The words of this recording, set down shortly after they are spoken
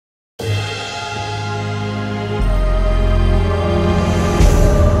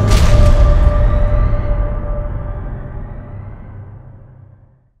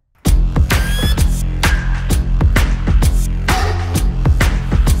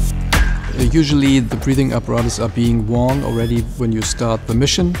Usually the breathing apparatus are being worn already when you start the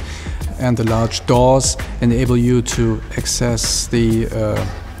mission, and the large doors enable you to access the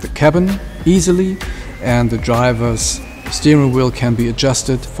cabin easily, and the driver's steering wheel can be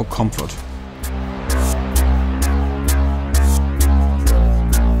adjusted for comfort.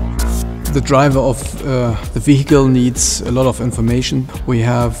 The driver of the vehicle needs a lot of information. We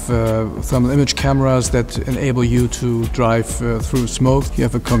have thermal image cameras that enable you to drive through smoke. You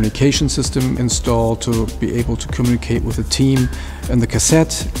have a communication system installed to be able to communicate with the team in the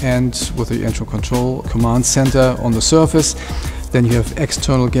cassette and with the engine control command center on the surface. Then you have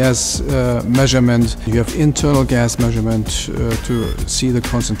external gas measurement. You have internal gas measurement to see the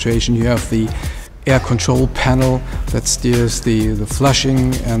concentration. You have the air control panel that steers the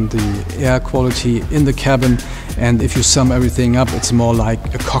flushing and the air quality in the cabin, and if you sum everything up, it's more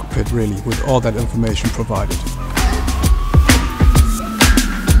like a cockpit really, with all that information provided.